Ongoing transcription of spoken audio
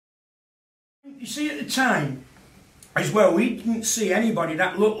you see, at the time, as well, we didn't see anybody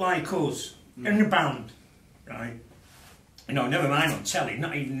that looked like us in the band, right? You know, never mind on telly,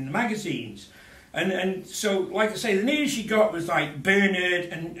 not even in the magazines. And so, like I say, the nearest you got was like Bernard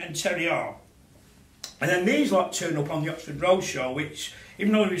and Terry R. And then these lot turned up on the Oxford Roadshow, which,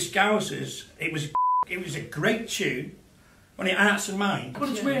 even though they were Scousers, it was a great tune. On the Hearts and Minds. But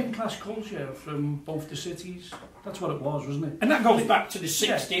it's working class culture from both the cities. That's what it was, wasn't it? And that goes back to the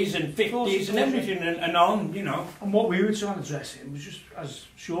 60s and 50s and everything and on, you know. And what we were trying to address it was just, as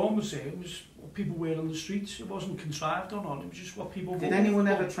Shaun was saying, it was what people were on the streets. It wasn't contrived or not, it was just what people were. Did anyone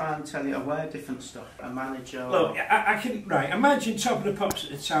ever try and tell you aware different stuff? A manager? Look, I can, right, imagine Top of the Pops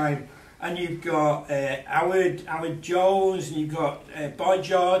at the time, and you've got Howard Jones, and you've got Boy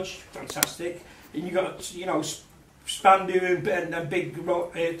George, fantastic, and you've got, you know, Spandu and big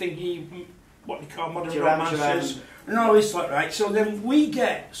thingy, what they call modern romancers, and all this like, right? So then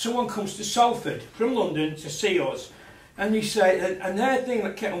someone comes to Salford from London to see us, and they say, and their thing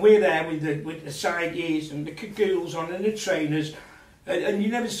that kept, and we're there with the side ears and the cagoules on and the trainers, and you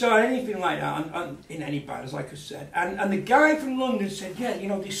never saw anything like that in any bands, like I said. And the guy from London said, yeah, you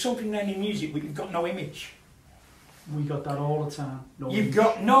know, there's something there in music, but you've got no image. We got that all the time. You've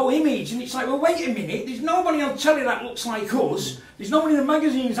got no image, and it's like, well, wait a minute, there's nobody on telly that looks like us, there's nobody in the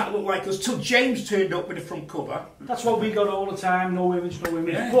magazines that look like us, till James turned up with the front cover. That's what we got all the time, no image, no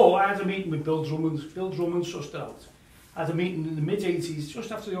image. Yeah. But I had a meeting with Bill Drummond. Bill Drummond sussed it out. I had a meeting in the mid-80s,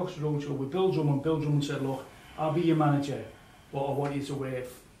 just after the Oxford Roadshow, with Bill Drummond. Bill Drummond said, look, I'll be your manager, but I want you to wear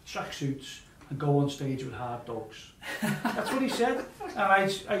tracksuits and go on stage with hard dogs. That's what he said. And I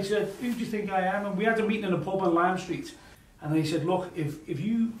said, who do you think I am? And we had a meeting in a pub on Lime Street. And he said, look, if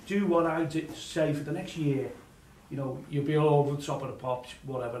you do what I say for the next year, you know, you'll be all over the Top of the Pops,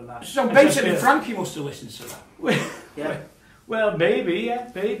 whatever and that. So basically Frankie must have listened to that. Yeah. Well, maybe, yeah,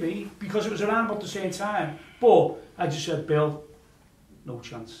 maybe, because it was around about the same time. But I just said, Bill, no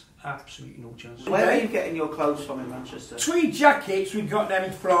chance. Absolutely no chance. Where are you getting your clothes from in Manchester? Tweed jackets, we got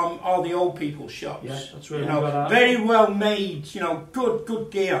them from all the old people's shops. Yeah, that's where you we know, got that. very well made, you know,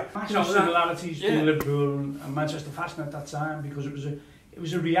 good gear. Massive you know, similarities between Liverpool and Manchester fashion at that time, because it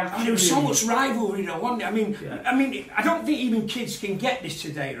was a reaction. And there was so much rivalry, though, wasn't there? I mean, I don't think even kids can get this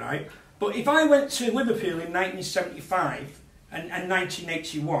today, right? But if I went to Liverpool in 1975 and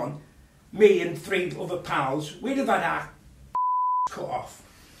 1981, me and 3 other pals, we'd have had our cut off.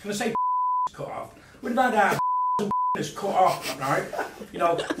 Can I say cut off? We'd have had our cut off, right? You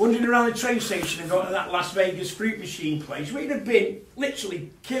know, wandering around the train station and going to that Las Vegas fruit machine place. We'd have been literally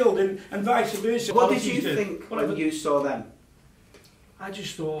killed and vice versa. What did you think when you saw them? I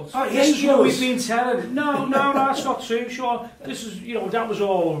just thought, oh, this is what we've been telling. No, that's not true, Shaun. This is, you know, that was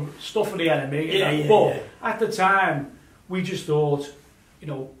all stuff of the enemy. But at the time, we just thought, you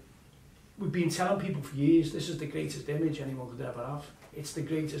know, we've been telling people for years, this is the greatest image anyone could ever have. It's the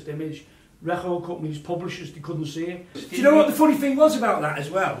greatest image. Record companies, publishers, they couldn't see it. Do you know what the funny thing was about that as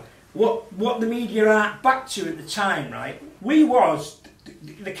well? What the media are back to at the time, right? We was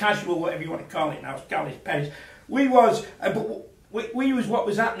the casual, whatever you want to call it now, Scottish Paris. We was, we was what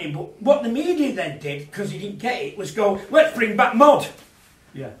was happening. But what the media then did, because he didn't get it, was go, let's bring back mod.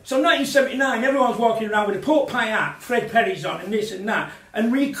 Yeah. So 1979, everyone's walking around with a pork pie hat, Fred Perry's on, and this and that,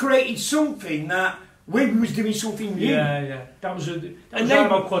 and recreated something that we was doing something new. Yeah. That was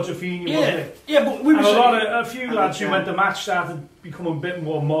about Quadrophenia, wasn't it? Yeah, but we were a few lads who went to match started becoming a bit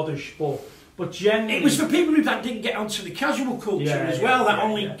more modish, but generally it was for people who that didn't get onto the casual culture as well, that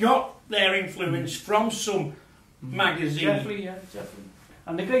only got their influence from some magazine. Definitely.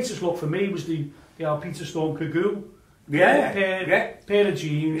 And the greatest look for me was the Peter Stone Cagoule. Pair of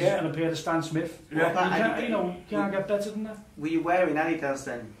jeans and a pair of Stan Smith. You can't get better than that. Were you wearing Adidas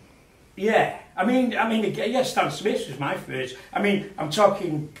then? Yeah, I mean, Stan Smith was my first. I mean, I'm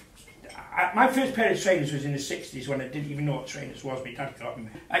talking. My first pair of trainers was in the 60s when I didn't even know what trainers was. My dad got them.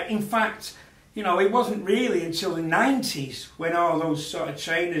 In fact, you know, it wasn't really until the 90s when all those sort of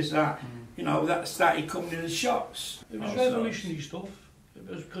trainers that, you know, that started coming in the shops. It was revolutionary stuff. It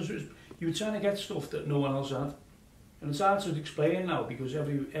was because you were trying to get stuff that no one else had. And it's hard to explain now because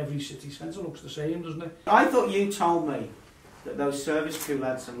every city centre looks the same, doesn't it? I thought you told me that those service crew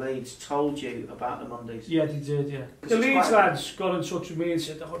lads in Leeds told you about the Mondays. Yeah, they did, yeah. The Leeds lads got in touch with me and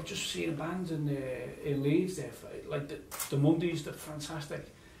said, oh, I've just seen a band in Leeds there. Like the Mondays, they're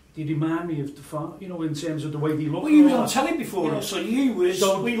fantastic. They remind me of the farm, you know, in terms of the way they look. Well, you was on telly before us, so you was,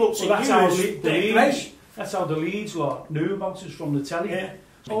 we looked at you as that's how the Leeds lot knew about us from the telly. Yeah.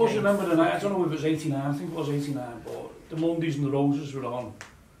 I always remember the night, I don't know if it was 89, I think it was 89, but the Mondays and the Roses were on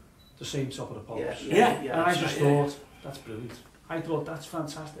the same Top of the Pops. Yeah. And I just thought, that's brilliant. I thought that's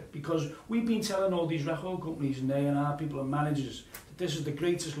fantastic, because we've been telling all these record companies and A&R people and managers that this is the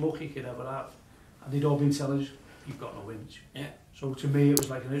greatest luck you could ever have, and they'd all been telling us, you've got no image. Yeah. So to me it was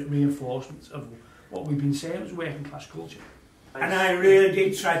like a reinforcement of what we've been saying was working class culture. And I really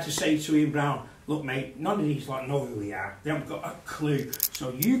did try to say to Ian Brown, look mate, none of these lot know who we are, they haven't got a clue,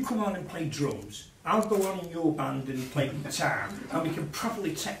 so you come on and play drums, I'll go on in your band and play guitar, and we can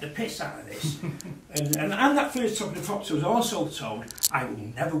properly take the piss out of this. and that first Top of the Pops was also told, I will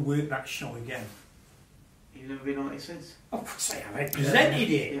never work that show again. You've never been on it since? Of course I have, I presented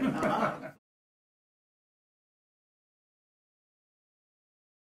it. Yeah.